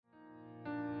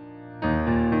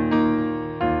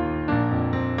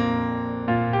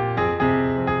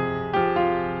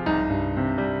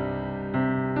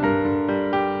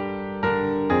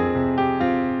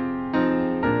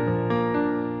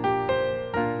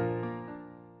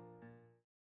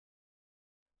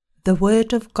The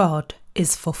word of God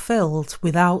is fulfilled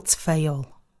without fail.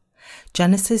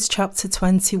 Genesis chapter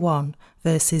 21,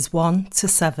 verses 1 to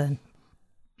 7.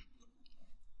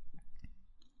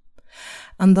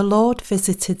 And the Lord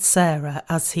visited Sarah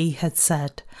as he had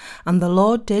said, and the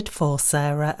Lord did for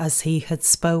Sarah as he had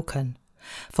spoken.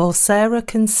 For Sarah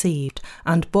conceived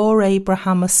and bore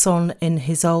Abraham a son in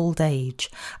his old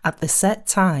age, at the set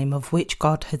time of which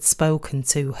God had spoken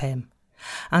to him.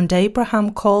 And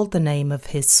Abraham called the name of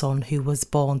his son who was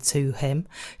born to him,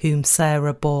 whom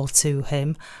Sarah bore to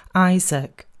him,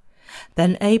 Isaac.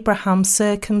 Then Abraham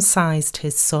circumcised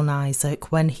his son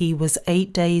Isaac when he was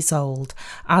 8 days old,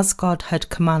 as God had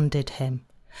commanded him.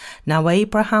 Now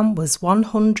Abraham was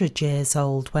 100 years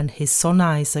old when his son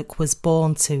Isaac was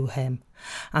born to him.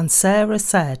 And Sarah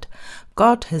said,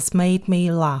 God has made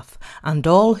me laugh, and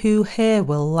all who hear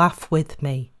will laugh with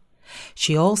me.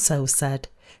 She also said,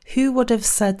 Who would have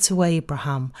said to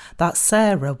Abraham that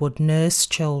Sarah would nurse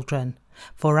children?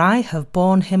 For I have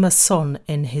borne him a son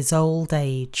in his old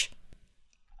age.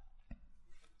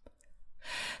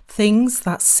 Things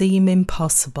that seem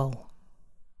impossible.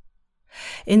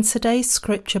 In today's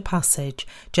scripture passage,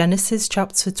 Genesis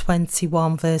chapter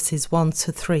 21 verses 1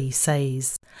 to 3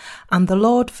 says, And the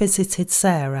Lord visited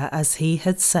Sarah as he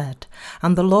had said,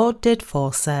 and the Lord did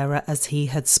for Sarah as he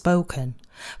had spoken.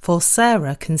 For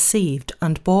Sarah conceived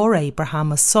and bore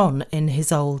Abraham a son in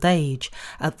his old age,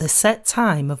 at the set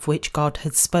time of which God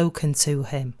had spoken to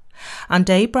him. And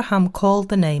Abraham called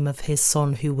the name of his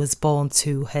son who was born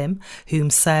to him, whom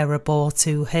Sarah bore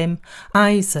to him,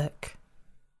 Isaac.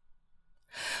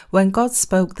 When God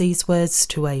spoke these words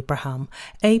to Abraham,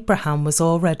 Abraham was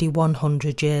already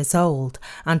 100 years old,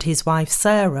 and his wife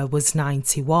Sarah was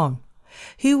 91.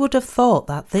 Who would have thought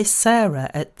that this Sarah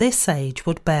at this age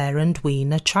would bear and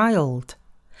wean a child?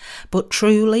 But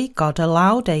truly God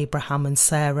allowed Abraham and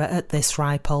Sarah at this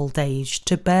ripe old age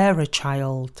to bear a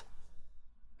child.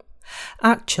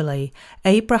 Actually,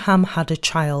 Abraham had a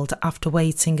child after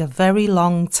waiting a very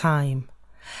long time.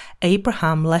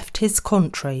 Abraham left his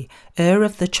country, Ur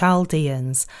of the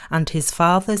Chaldeans, and his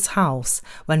father's house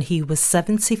when he was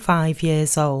 75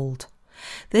 years old.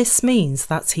 This means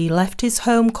that he left his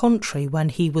home country when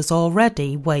he was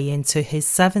already way into his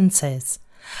 70s.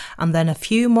 And then a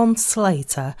few months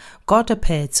later, God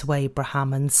appeared to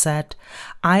Abraham and said,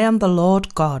 I am the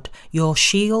Lord God, your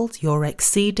shield, your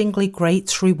exceedingly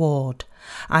great reward.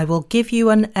 I will give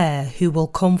you an heir who will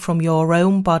come from your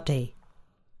own body.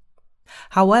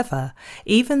 However,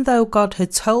 even though God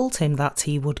had told him that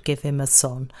he would give him a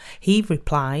son, he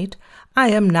replied, I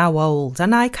am now old,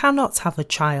 and I cannot have a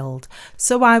child,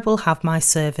 so I will have my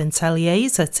servant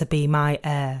Eliezer to be my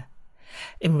heir.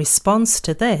 In response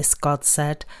to this, God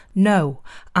said, No,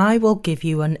 I will give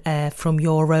you an heir from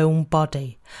your own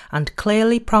body, and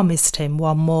clearly promised him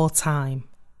one more time.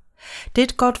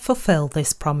 Did God fulfill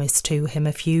this promise to him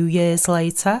a few years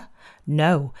later?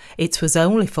 No, it was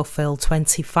only fulfilled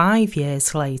 25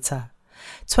 years later.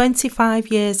 25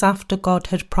 years after God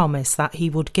had promised that he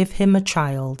would give him a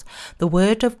child, the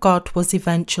word of God was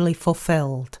eventually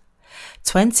fulfilled.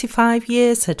 25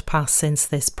 years had passed since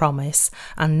this promise,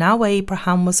 and now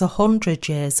Abraham was 100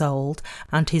 years old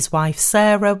and his wife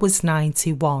Sarah was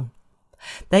 91.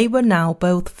 They were now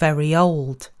both very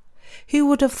old. Who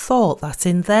would have thought that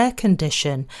in their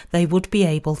condition they would be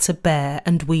able to bear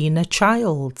and wean a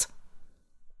child?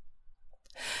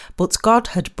 But God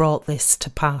had brought this to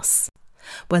pass.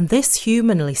 When this,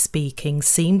 humanly speaking,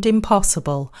 seemed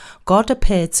impossible, God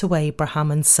appeared to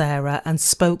Abraham and Sarah and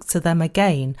spoke to them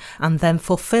again, and then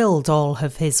fulfilled all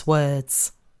of his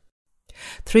words.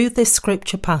 Through this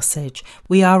scripture passage,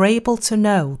 we are able to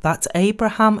know that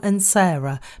Abraham and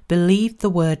Sarah believed the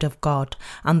word of God,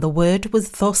 and the word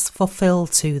was thus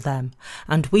fulfilled to them,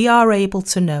 and we are able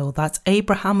to know that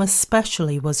Abraham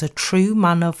especially was a true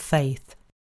man of faith.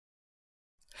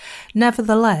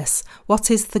 Nevertheless, what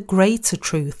is the greater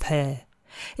truth here?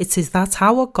 It is that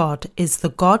our God is the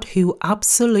God who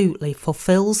absolutely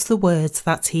fulfills the words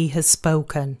that he has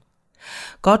spoken.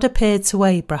 God appeared to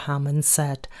Abraham and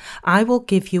said, I will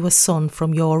give you a son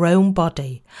from your own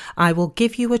body. I will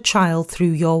give you a child through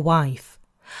your wife.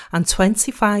 And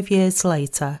 25 years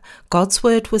later, God's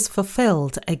word was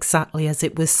fulfilled exactly as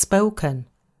it was spoken.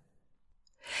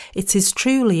 It is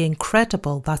truly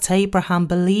incredible that Abraham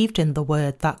believed in the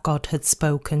word that God had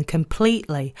spoken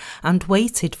completely and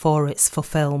waited for its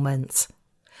fulfillment.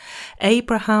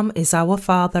 Abraham is our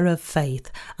father of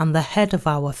faith and the head of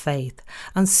our faith,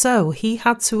 and so he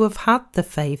had to have had the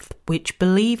faith which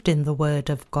believed in the word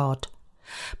of God.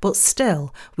 But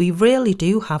still, we really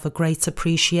do have a great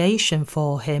appreciation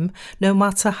for him, no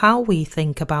matter how we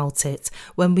think about it,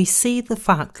 when we see the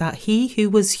fact that he who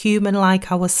was human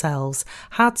like ourselves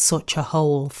had such a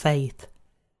whole faith.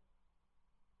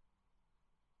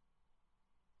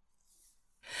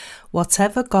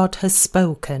 Whatever God has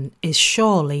spoken is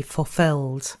surely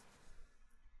fulfilled.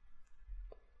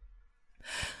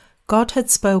 God had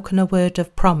spoken a word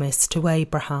of promise to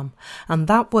Abraham, and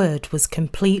that word was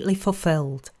completely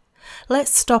fulfilled.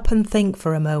 Let's stop and think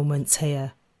for a moment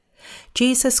here.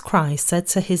 Jesus Christ said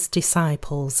to his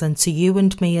disciples, and to you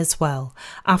and me as well,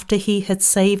 after he had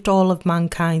saved all of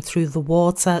mankind through the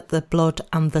water, the blood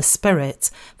and the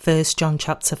Spirit, 1 John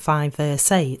chapter 5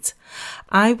 verse 8,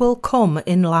 I will come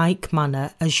in like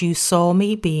manner as you saw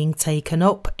me being taken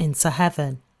up into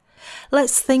heaven.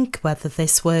 Let's think whether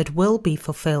this word will be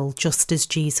fulfilled just as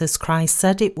Jesus Christ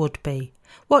said it would be.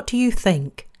 What do you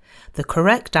think? The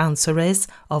correct answer is,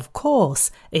 of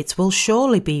course, it will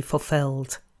surely be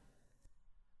fulfilled.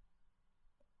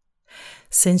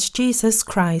 Since Jesus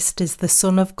Christ is the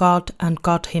Son of God and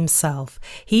God himself,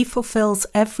 he fulfills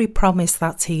every promise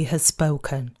that he has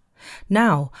spoken.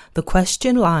 Now, the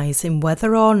question lies in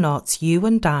whether or not you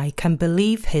and I can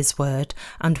believe his word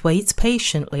and wait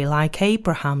patiently like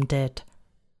Abraham did.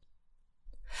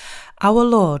 Our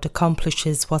Lord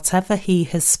accomplishes whatever he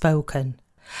has spoken.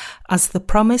 As the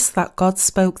promise that God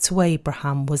spoke to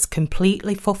Abraham was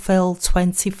completely fulfilled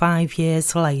 25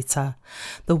 years later,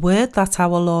 the word that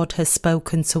our Lord has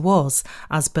spoken to us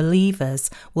as believers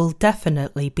will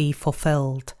definitely be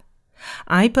fulfilled.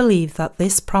 I believe that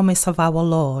this promise of our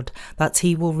Lord, that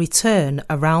he will return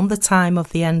around the time of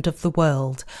the end of the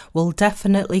world, will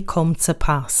definitely come to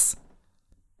pass.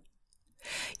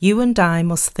 You and I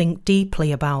must think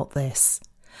deeply about this.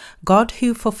 God,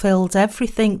 who fulfilled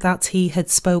everything that he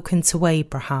had spoken to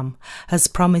Abraham, has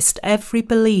promised every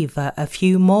believer a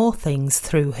few more things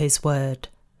through his word.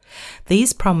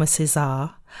 These promises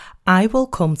are, I will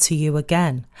come to you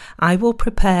again. I will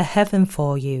prepare heaven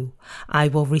for you. I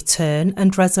will return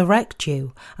and resurrect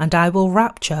you, and I will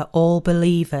rapture all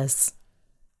believers.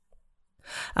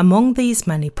 Among these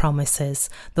many promises,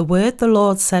 the word the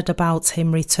Lord said about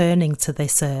him returning to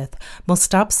this earth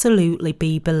must absolutely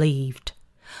be believed.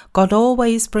 God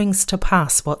always brings to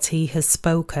pass what he has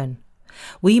spoken.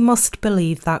 We must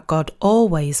believe that God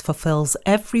always fulfills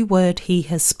every word he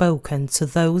has spoken to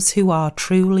those who are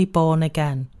truly born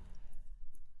again.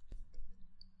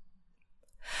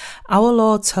 Our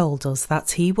Lord told us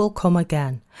that he will come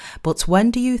again, but when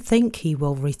do you think he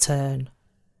will return?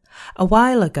 A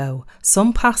while ago,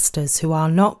 some pastors who are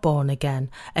not born again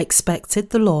expected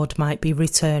the Lord might be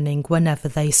returning whenever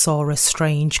they saw a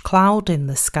strange cloud in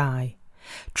the sky.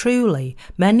 Truly,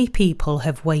 many people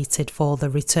have waited for the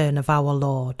return of our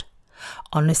Lord.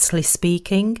 Honestly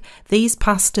speaking, these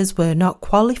pastors were not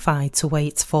qualified to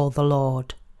wait for the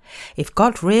Lord. If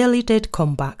God really did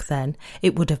come back then,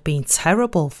 it would have been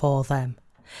terrible for them.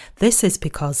 This is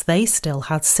because they still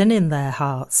had sin in their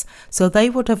hearts, so they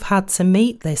would have had to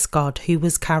meet this God who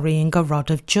was carrying a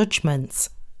rod of judgment.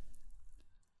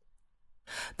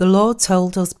 The Lord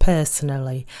told us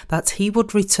personally that he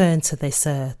would return to this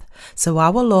earth, so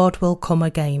our Lord will come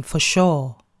again for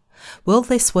sure. Will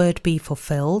this word be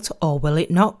fulfilled, or will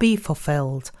it not be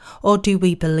fulfilled? Or do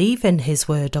we believe in his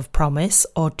word of promise,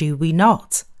 or do we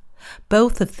not?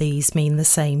 Both of these mean the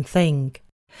same thing.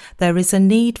 There is a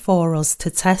need for us to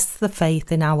test the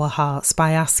faith in our hearts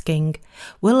by asking,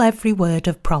 will every word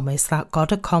of promise that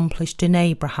God accomplished in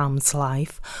Abraham's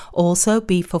life also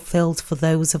be fulfilled for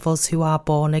those of us who are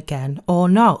born again or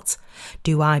not?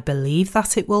 Do I believe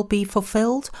that it will be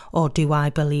fulfilled, or do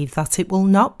I believe that it will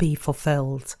not be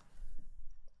fulfilled?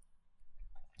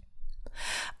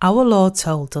 Our Lord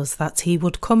told us that he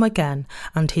would come again,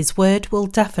 and his word will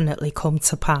definitely come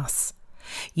to pass.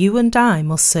 You and I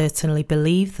must certainly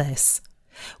believe this.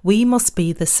 We must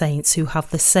be the saints who have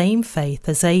the same faith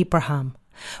as Abraham.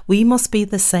 We must be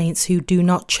the saints who do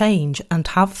not change and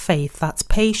have faith that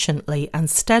patiently and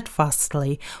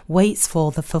steadfastly waits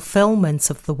for the fulfillment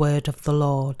of the word of the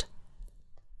Lord.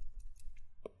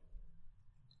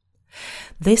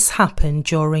 This happened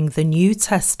during the New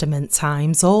Testament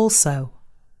times also.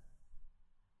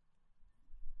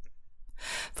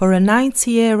 For a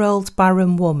 90-year-old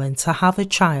barren woman to have a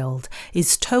child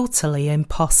is totally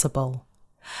impossible.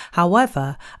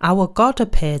 However, our God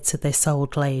appeared to this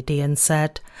old lady and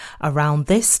said, "Around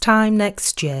this time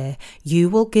next year, you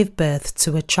will give birth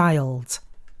to a child."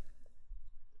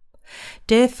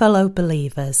 Dear fellow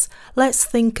believers, let's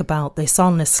think about this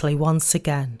honestly once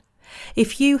again.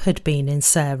 If you had been in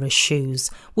Sarah's shoes,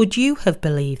 would you have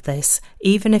believed this,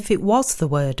 even if it was the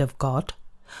word of God?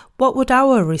 What would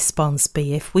our response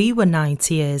be if we were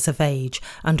 90 years of age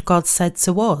and God said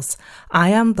to us, "I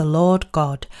am the Lord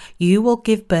God, you will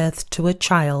give birth to a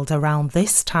child around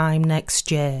this time next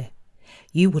year"?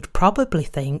 You would probably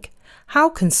think, how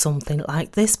can something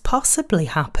like this possibly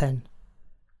happen?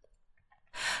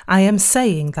 I am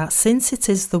saying that since it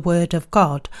is the word of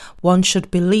God, one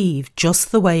should believe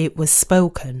just the way it was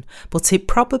spoken, but it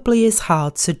probably is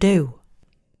hard to do.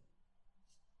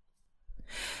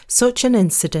 Such an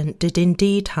incident did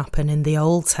indeed happen in the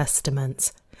Old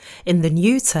Testament. In the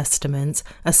New Testament,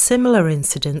 a similar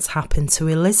incident happened to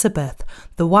Elizabeth,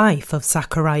 the wife of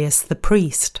Zacharias the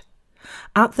priest.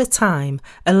 At the time,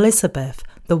 Elizabeth,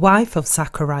 the wife of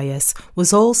Zacharias,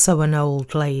 was also an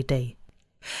old lady.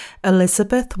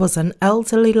 Elizabeth was an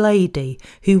elderly lady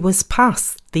who was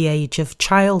past the age of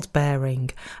childbearing,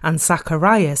 and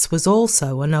Zacharias was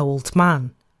also an old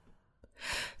man.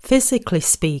 Physically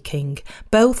speaking,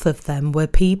 both of them were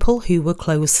people who were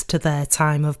close to their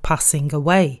time of passing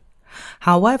away.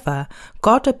 However,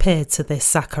 God appeared to this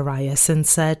Zacharias and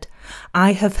said,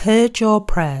 "I have heard your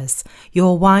prayers.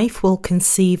 Your wife will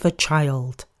conceive a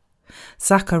child."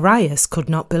 Zacharias could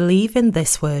not believe in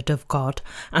this word of God,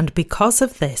 and because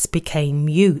of this became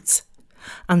mute.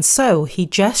 And so he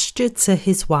gestured to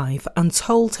his wife and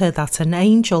told her that an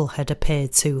angel had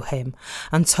appeared to him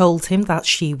and told him that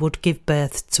she would give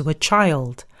birth to a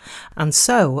child. And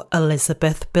so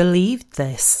Elizabeth believed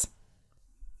this.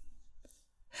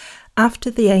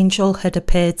 After the angel had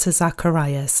appeared to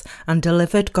Zacharias and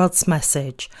delivered God's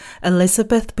message,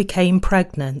 Elizabeth became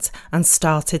pregnant and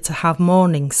started to have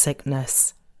morning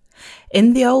sickness.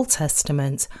 In the Old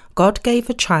Testament, God gave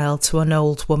a child to an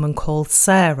old woman called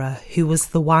Sarah, who was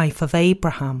the wife of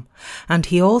Abraham, and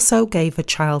he also gave a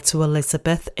child to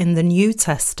Elizabeth in the New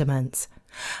Testament.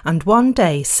 And one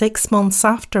day, 6 months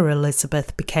after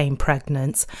Elizabeth became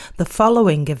pregnant, the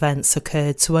following events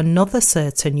occurred to another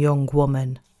certain young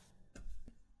woman.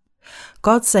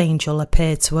 God's angel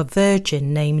appeared to a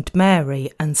virgin named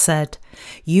Mary and said,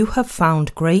 "You have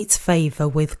found great favour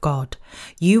with God.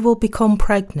 You will become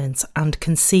pregnant and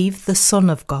conceive the Son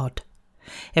of God."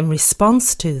 In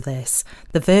response to this,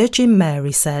 the Virgin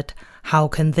Mary said, "How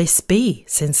can this be,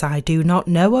 since I do not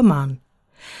know a man?"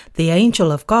 The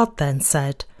angel of God then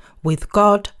said, "With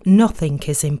God nothing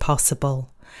is impossible.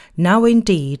 Now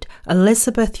indeed,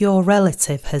 Elizabeth your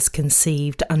relative has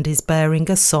conceived and is bearing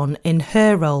a son in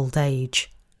her old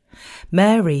age."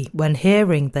 Mary, when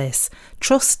hearing this,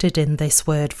 trusted in this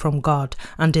word from God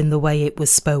and in the way it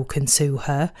was spoken to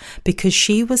her, because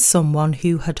she was someone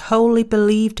who had wholly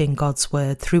believed in God's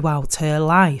word throughout her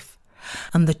life.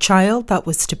 And the child that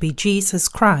was to be Jesus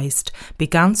Christ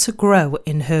began to grow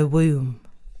in her womb.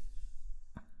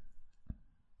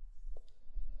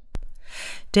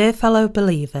 Dear fellow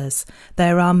believers,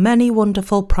 there are many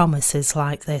wonderful promises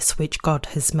like this which God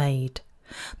has made.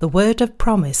 The word of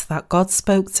promise that God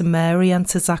spoke to Mary and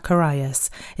to Zacharias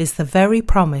is the very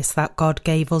promise that God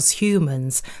gave us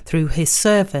humans through his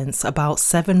servants about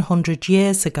 700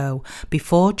 years ago,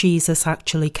 before Jesus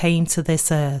actually came to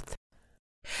this earth.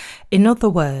 In other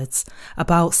words,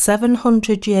 about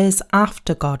 700 years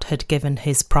after God had given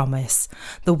his promise,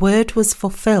 the word was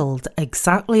fulfilled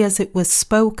exactly as it was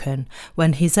spoken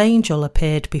when his angel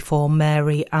appeared before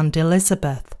Mary and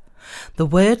Elizabeth. The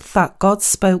word that God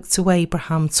spoke to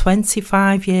Abraham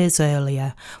 25 years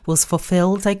earlier was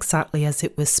fulfilled exactly as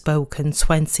it was spoken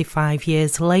 25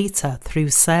 years later through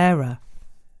Sarah.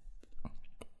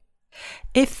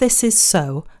 If this is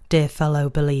so, dear fellow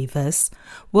believers,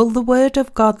 will the word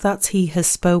of God that he has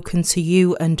spoken to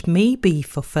you and me be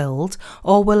fulfilled,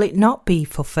 or will it not be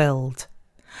fulfilled?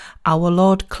 Our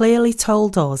Lord clearly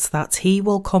told us that he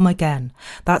will come again,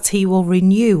 that he will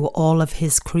renew all of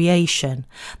his creation,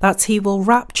 that he will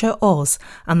rapture us,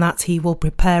 and that he will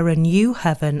prepare a new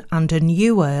heaven and a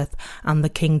new earth and the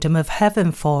kingdom of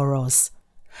heaven for us.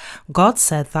 God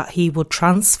said that he would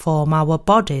transform our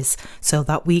bodies so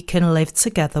that we can live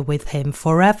together with him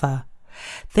forever.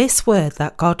 This word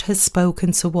that God has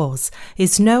spoken to us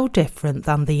is no different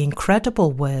than the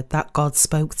incredible word that God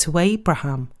spoke to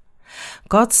Abraham.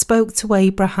 God spoke to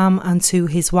Abraham and to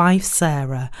his wife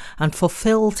Sarah and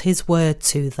fulfilled his word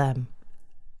to them.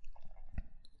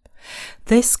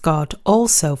 This God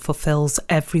also fulfills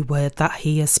every word that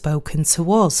he has spoken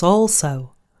to us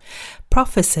also.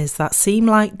 Prophecies that seem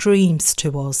like dreams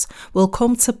to us will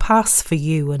come to pass for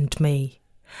you and me.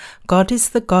 God is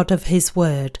the God of his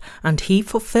word, and he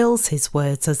fulfills his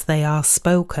words as they are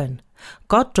spoken.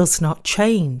 God does not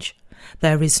change.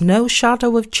 There is no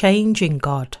shadow of change in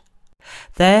God.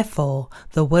 Therefore,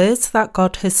 the words that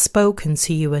God has spoken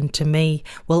to you and to me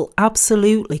will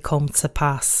absolutely come to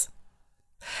pass.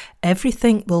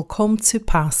 Everything will come to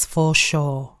pass for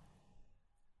sure.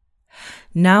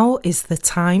 Now is the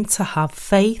time to have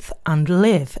faith and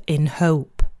live in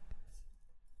hope.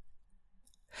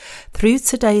 Through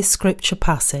today's scripture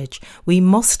passage, we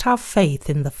must have faith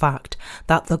in the fact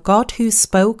that the God who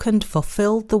spoke and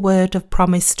fulfilled the word of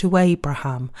promise to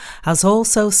Abraham has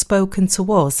also spoken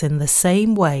to us in the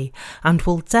same way and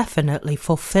will definitely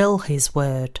fulfill his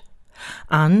word.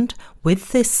 And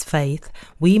with this faith,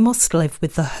 we must live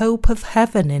with the hope of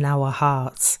heaven in our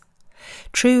hearts.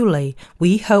 Truly,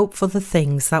 we hope for the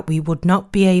things that we would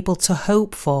not be able to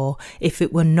hope for if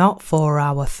it were not for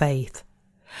our faith.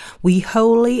 We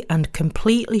wholly and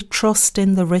completely trust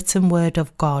in the written word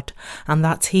of God and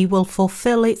that he will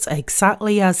fulfill it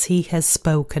exactly as he has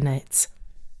spoken it.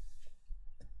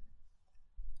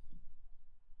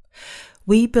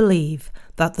 We believe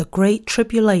that the great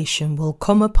tribulation will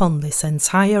come upon this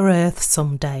entire earth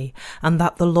someday and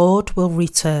that the Lord will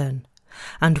return.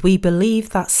 And we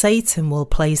believe that Satan will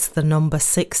place the number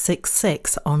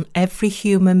 666 on every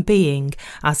human being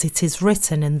as it is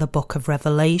written in the book of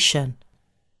Revelation.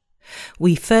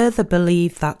 We further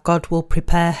believe that God will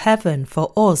prepare heaven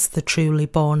for us, the truly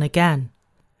born again.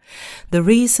 The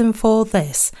reason for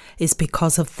this is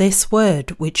because of this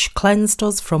word which cleansed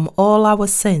us from all our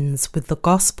sins with the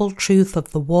gospel truth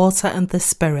of the water and the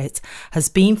Spirit has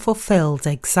been fulfilled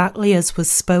exactly as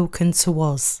was spoken to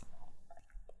us.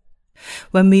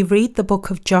 When we read the book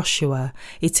of Joshua,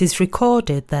 it is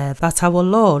recorded there that our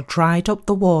Lord dried up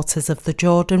the waters of the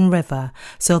Jordan River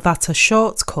so that a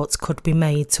shortcut could be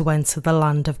made to enter the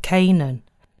land of Canaan.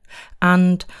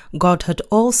 And God had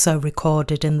also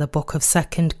recorded in the book of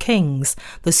 2 Kings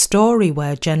the story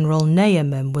where General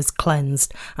Naaman was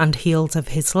cleansed and healed of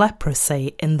his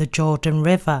leprosy in the Jordan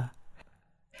River.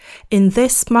 In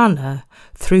this manner,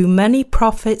 through many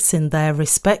prophets in their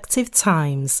respective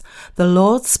times, the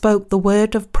Lord spoke the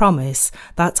word of promise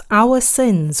that our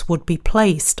sins would be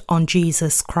placed on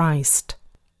Jesus Christ.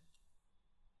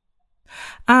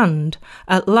 And,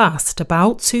 at last,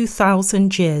 about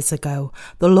 2,000 years ago,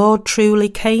 the Lord truly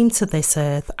came to this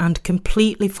earth and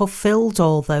completely fulfilled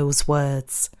all those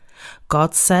words.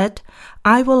 God said,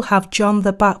 "I will have John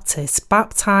the Baptist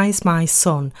baptize my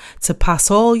son to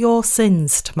pass all your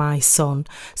sins to my son,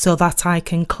 so that I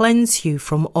can cleanse you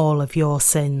from all of your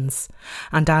sins.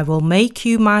 And I will make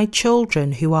you my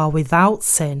children who are without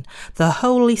sin, the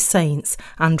holy saints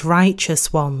and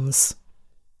righteous ones."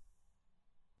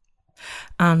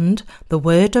 And the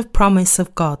word of promise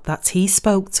of God that he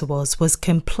spoke to us was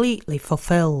completely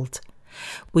fulfilled.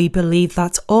 We believe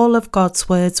that all of God's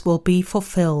words will be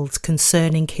fulfilled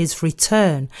concerning his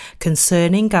return,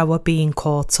 concerning our being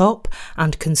caught up,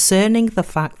 and concerning the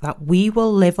fact that we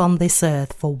will live on this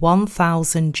earth for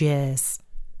 1,000 years.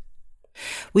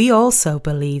 We also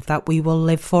believe that we will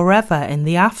live forever in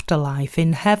the afterlife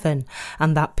in heaven,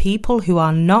 and that people who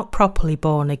are not properly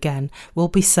born again will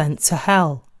be sent to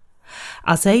hell.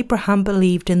 As Abraham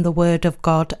believed in the word of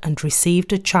God and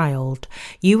received a child,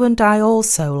 you and I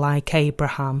also, like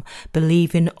Abraham,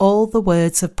 believe in all the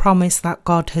words of promise that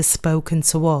God has spoken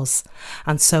to us,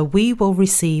 and so we will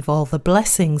receive all the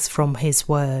blessings from his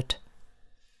word.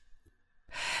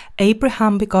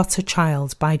 Abraham begot a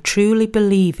child by truly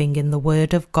believing in the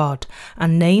word of God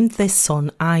and named this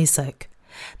son Isaac.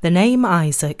 The name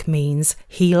Isaac means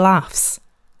he laughs.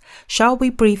 Shall we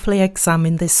briefly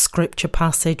examine this scripture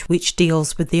passage which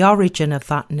deals with the origin of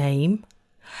that name?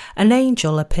 An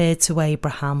angel appeared to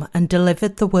Abraham and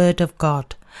delivered the word of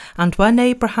God, and when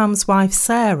Abraham's wife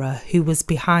Sarah, who was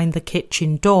behind the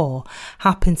kitchen door,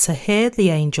 happened to hear the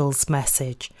angel's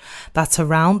message, that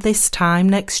around this time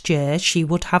next year she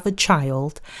would have a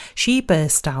child, she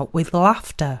burst out with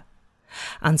laughter.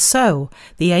 And so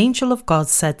the angel of God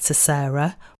said to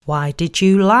Sarah, "Why did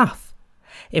you laugh?"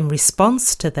 In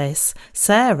response to this,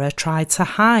 Sarah tried to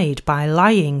hide by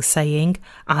lying, saying,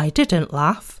 "I didn't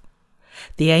laugh."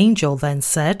 The angel then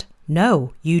said,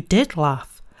 "No, you did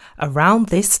laugh. Around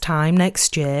this time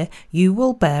next year you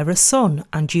will bear a son,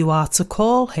 and you are to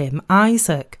call him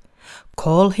Isaac.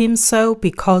 Call him so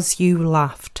because you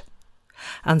laughed."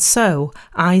 And so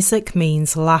Isaac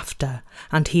means laughter,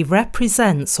 and he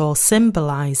represents or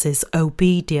symbolizes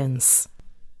obedience.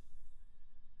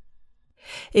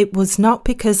 It was not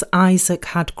because Isaac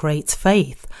had great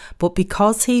faith, but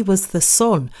because he was the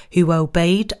son who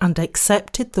obeyed and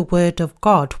accepted the word of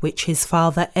God which his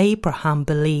father Abraham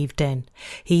believed in.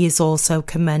 He is also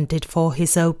commended for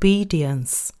his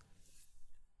obedience.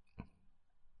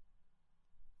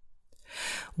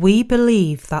 We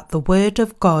believe that the word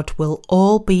of God will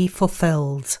all be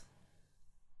fulfilled.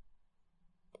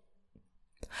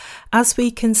 As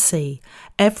we can see,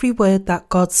 every word that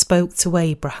God spoke to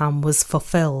Abraham was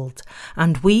fulfilled,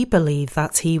 and we believe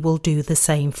that he will do the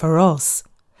same for us.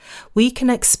 We can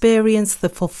experience the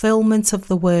fulfillment of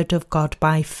the word of God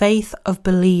by faith of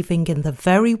believing in the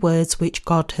very words which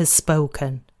God has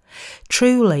spoken.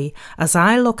 Truly, as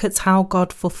I look at how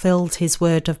God fulfilled his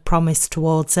word of promise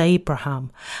towards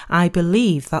Abraham, I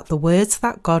believe that the words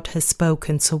that God has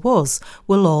spoken to us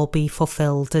will all be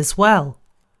fulfilled as well.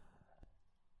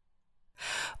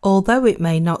 Although it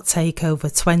may not take over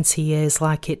 20 years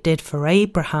like it did for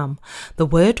Abraham, the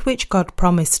word which God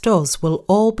promised us will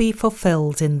all be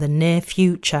fulfilled in the near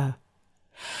future.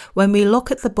 When we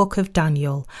look at the book of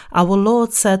Daniel, our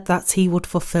Lord said that he would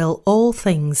fulfill all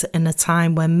things in a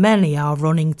time when many are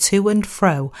running to and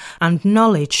fro, and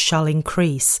knowledge shall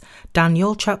increase.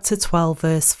 Daniel chapter 12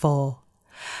 verse 4.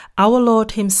 Our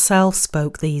Lord himself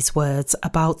spoke these words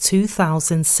about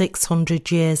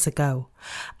 2,600 years ago,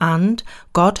 and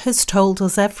God has told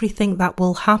us everything that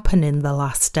will happen in the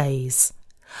last days.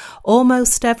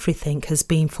 Almost everything has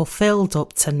been fulfilled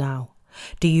up to now.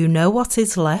 Do you know what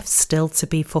is left still to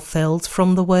be fulfilled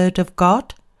from the word of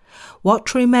God?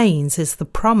 What remains is the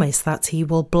promise that he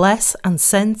will bless and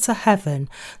send to heaven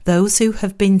those who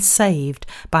have been saved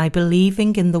by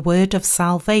believing in the word of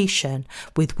salvation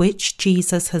with which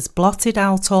Jesus has blotted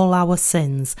out all our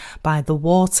sins by the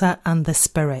water and the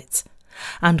Spirit.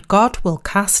 And God will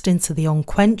cast into the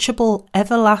unquenchable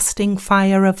everlasting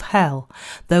fire of hell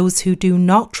those who do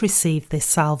not receive this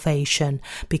salvation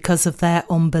because of their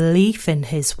unbelief in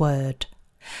his word.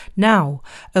 Now,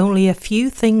 only a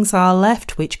few things are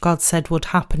left which God said would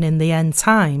happen in the end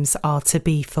times are to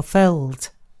be fulfilled.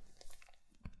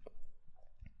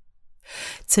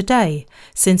 Today,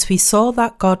 since we saw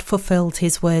that God fulfilled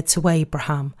his word to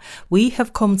Abraham, we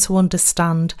have come to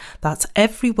understand that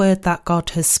every word that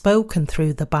God has spoken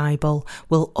through the Bible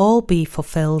will all be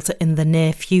fulfilled in the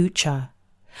near future.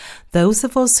 Those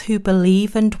of us who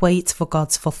believe and wait for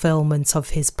God's fulfillment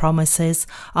of his promises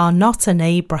are not an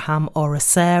Abraham or a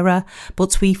Sarah,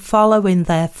 but we follow in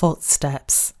their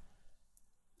footsteps.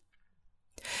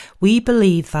 We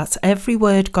believe that every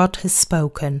word God has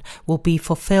spoken will be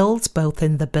fulfilled both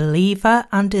in the believer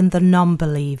and in the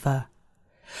non-believer.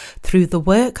 Through the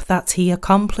work that he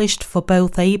accomplished for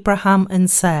both Abraham and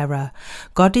Sarah,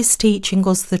 God is teaching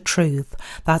us the truth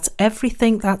that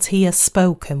everything that he has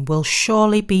spoken will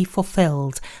surely be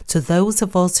fulfilled to those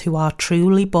of us who are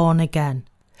truly born again.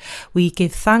 We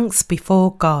give thanks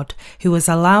before God who has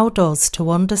allowed us to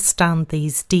understand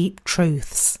these deep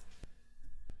truths.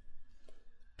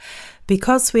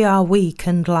 Because we are weak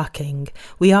and lacking,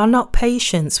 we are not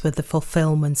patient with the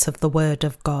fulfillment of the word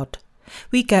of God.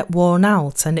 We get worn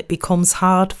out and it becomes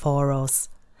hard for us.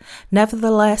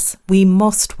 Nevertheless, we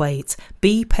must wait,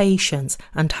 be patient,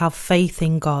 and have faith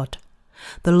in God.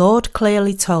 The Lord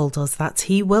clearly told us that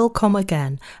he will come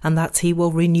again and that he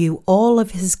will renew all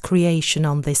of his creation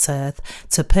on this earth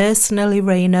to personally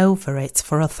reign over it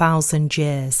for 1,000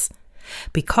 years.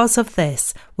 Because of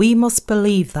this, we must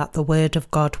believe that the word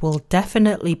of God will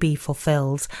definitely be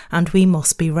fulfilled, and we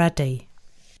must be ready.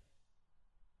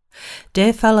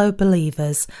 Dear fellow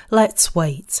believers, let's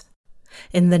wait.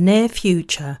 In the near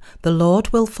future, the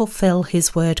Lord will fulfill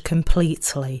his word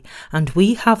completely, and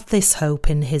we have this hope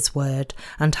in his word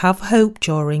and have hope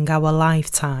during our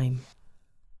lifetime.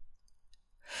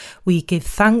 We give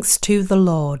thanks to the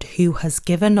Lord who has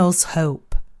given us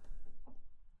hope.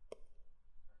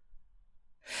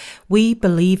 We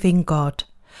believe in God.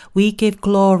 We give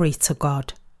glory to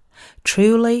God.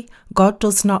 Truly, God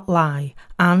does not lie,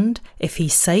 and if he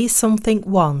says something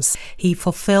once, he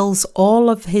fulfills all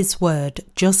of his word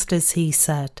just as he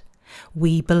said.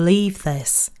 We believe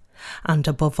this, and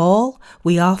above all,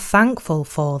 we are thankful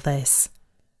for this.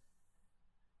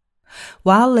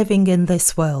 While living in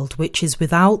this world which is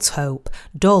without hope,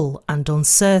 dull and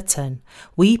uncertain,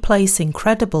 we place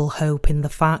incredible hope in the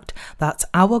fact that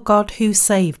our God who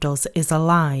saved us is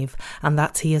alive and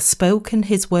that he has spoken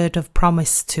his word of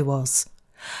promise to us.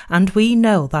 And we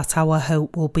know that our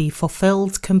hope will be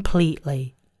fulfilled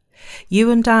completely. You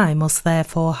and I must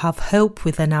therefore have hope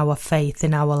within our faith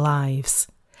in our lives.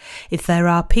 If there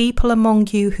are people among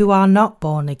you who are not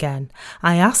born again,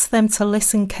 I ask them to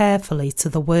listen carefully to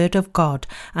the word of God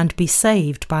and be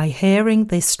saved by hearing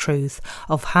this truth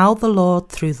of how the Lord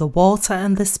through the water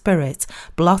and the Spirit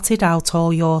blotted out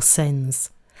all your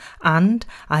sins. And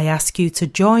I ask you to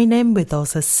join in with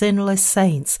us as sinless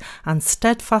saints and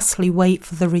steadfastly wait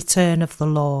for the return of the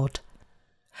Lord.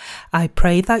 I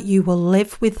pray that you will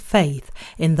live with faith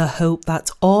in the hope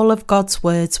that all of God's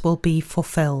words will be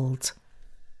fulfilled.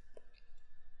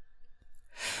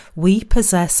 We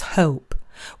possess hope.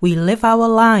 We live our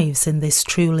lives in this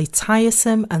truly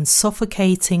tiresome and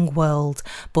suffocating world,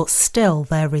 but still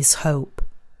there is hope.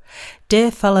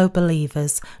 Dear fellow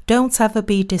believers, don't ever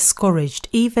be discouraged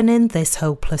even in this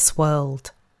hopeless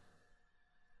world.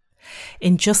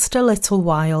 In just a little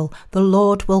while, the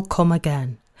Lord will come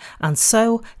again, and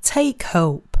so take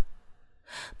hope.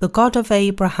 The God of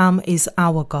Abraham is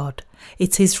our God.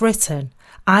 It is written,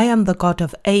 I am the God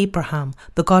of Abraham,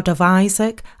 the God of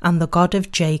Isaac, and the God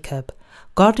of Jacob.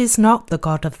 God is not the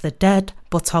God of the dead,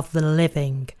 but of the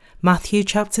living. Matthew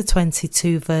chapter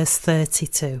 22, verse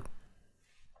 32.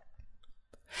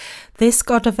 This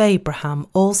God of Abraham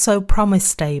also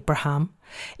promised Abraham,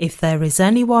 if there is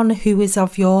anyone who is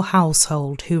of your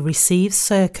household who receives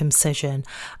circumcision,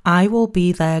 I will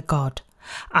be their God.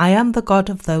 I am the God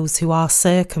of those who are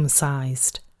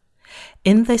circumcised.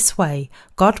 In this way,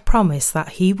 God promised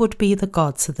that he would be the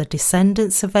God to the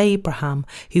descendants of Abraham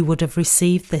who would have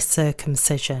received this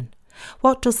circumcision.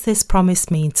 What does this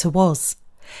promise mean to us?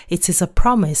 It is a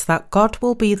promise that God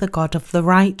will be the God of the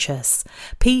righteous,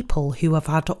 people who have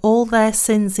had all their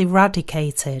sins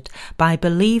eradicated by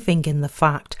believing in the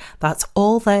fact that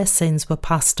all their sins were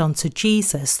passed on to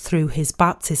Jesus through his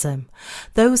baptism,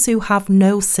 those who have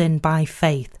no sin by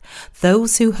faith,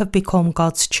 those who have become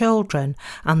God's children,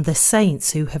 and the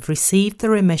saints who have received the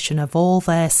remission of all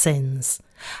their sins.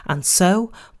 And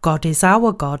so, God is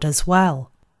our God as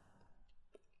well.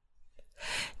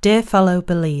 Dear fellow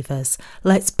believers,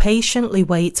 let's patiently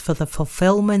wait for the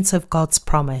fulfillment of God's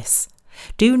promise.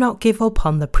 Do not give up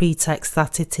on the pretext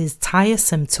that it is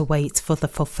tiresome to wait for the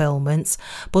fulfillment,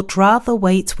 but rather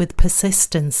wait with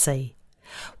persistency.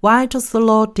 Why does the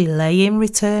Lord delay in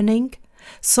returning?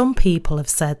 Some people have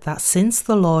said that since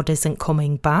the Lord isn't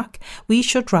coming back, we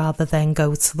should rather then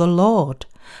go to the Lord.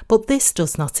 But this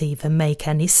does not even make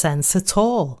any sense at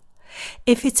all.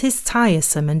 If it is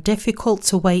tiresome and difficult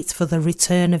to wait for the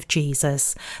return of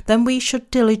Jesus, then we should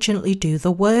diligently do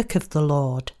the work of the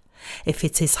Lord. If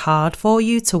it is hard for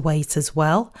you to wait as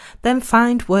well, then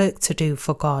find work to do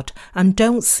for God and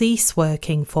don't cease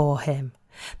working for him.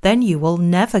 Then you will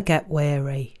never get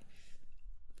weary.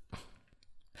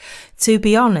 To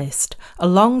be honest, a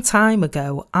long time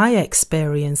ago I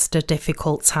experienced a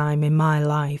difficult time in my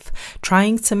life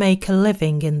trying to make a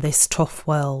living in this tough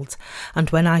world, and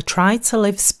when I tried to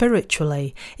live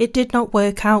spiritually, it did not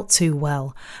work out too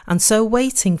well, and so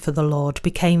waiting for the Lord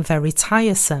became very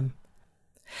tiresome.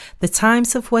 The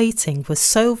times of waiting were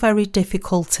so very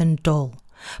difficult and dull,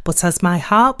 but as my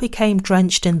heart became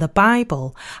drenched in the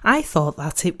Bible, I thought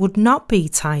that it would not be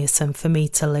tiresome for me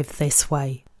to live this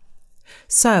way.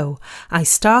 So I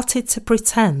started to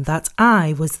pretend that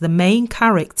I was the main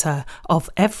character of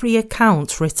every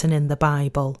account written in the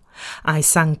Bible. I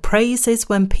sang praises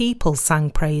when people sang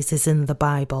praises in the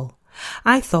Bible.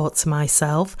 I thought to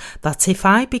myself that if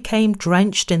I became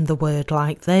drenched in the word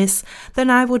like this, then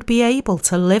I would be able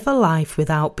to live a life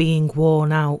without being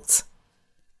worn out.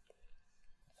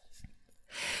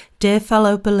 Dear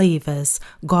fellow believers,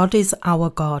 God is our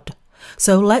God.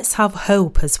 So let's have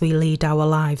hope as we lead our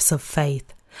lives of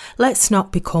faith. Let's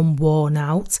not become worn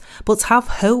out, but have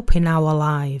hope in our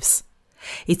lives.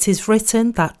 It is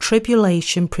written that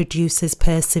tribulation produces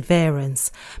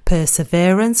perseverance,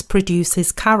 perseverance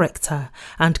produces character,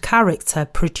 and character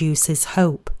produces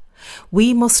hope.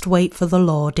 We must wait for the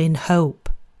Lord in hope.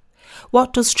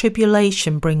 What does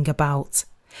tribulation bring about?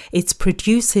 It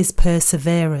produces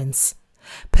perseverance.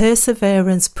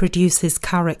 Perseverance produces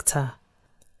character.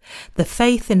 The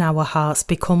faith in our hearts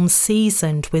becomes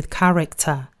seasoned with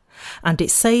character, and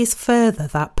it says further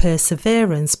that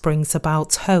perseverance brings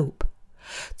about hope.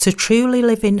 To truly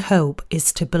live in hope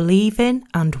is to believe in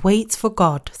and wait for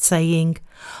God, saying,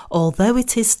 although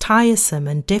it is tiresome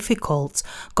and difficult,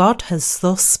 God has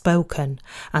thus spoken,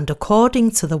 and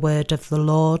according to the word of the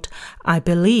Lord, I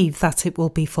believe that it will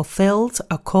be fulfilled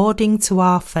according to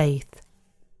our faith.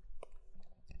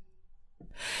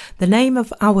 The name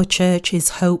of our church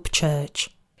is Hope Church.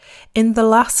 In the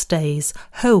last days,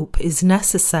 hope is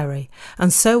necessary,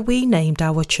 and so we named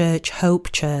our church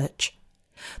Hope Church.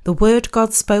 The word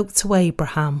God spoke to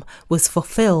Abraham was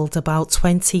fulfilled about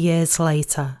 20 years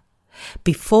later.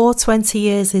 Before 20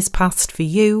 years is past for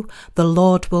you, the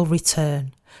Lord will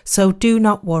return, so do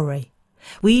not worry.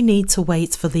 We need to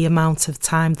wait for the amount of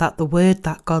time that the word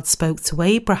that God spoke to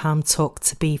Abraham took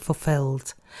to be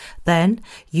fulfilled. Then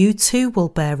you too will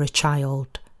bear a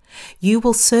child. You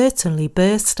will certainly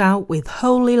burst out with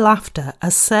holy laughter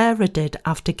as Sarah did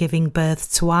after giving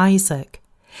birth to Isaac.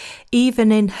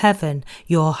 Even in heaven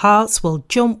your hearts will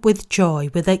jump with joy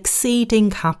with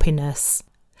exceeding happiness.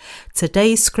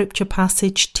 Today's scripture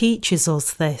passage teaches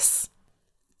us this.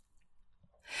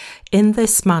 In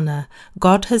this manner,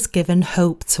 God has given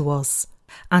hope to us,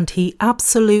 and He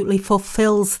absolutely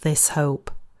fulfills this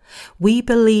hope. We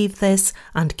believe this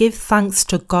and give thanks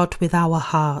to God with our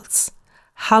hearts.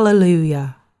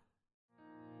 Hallelujah!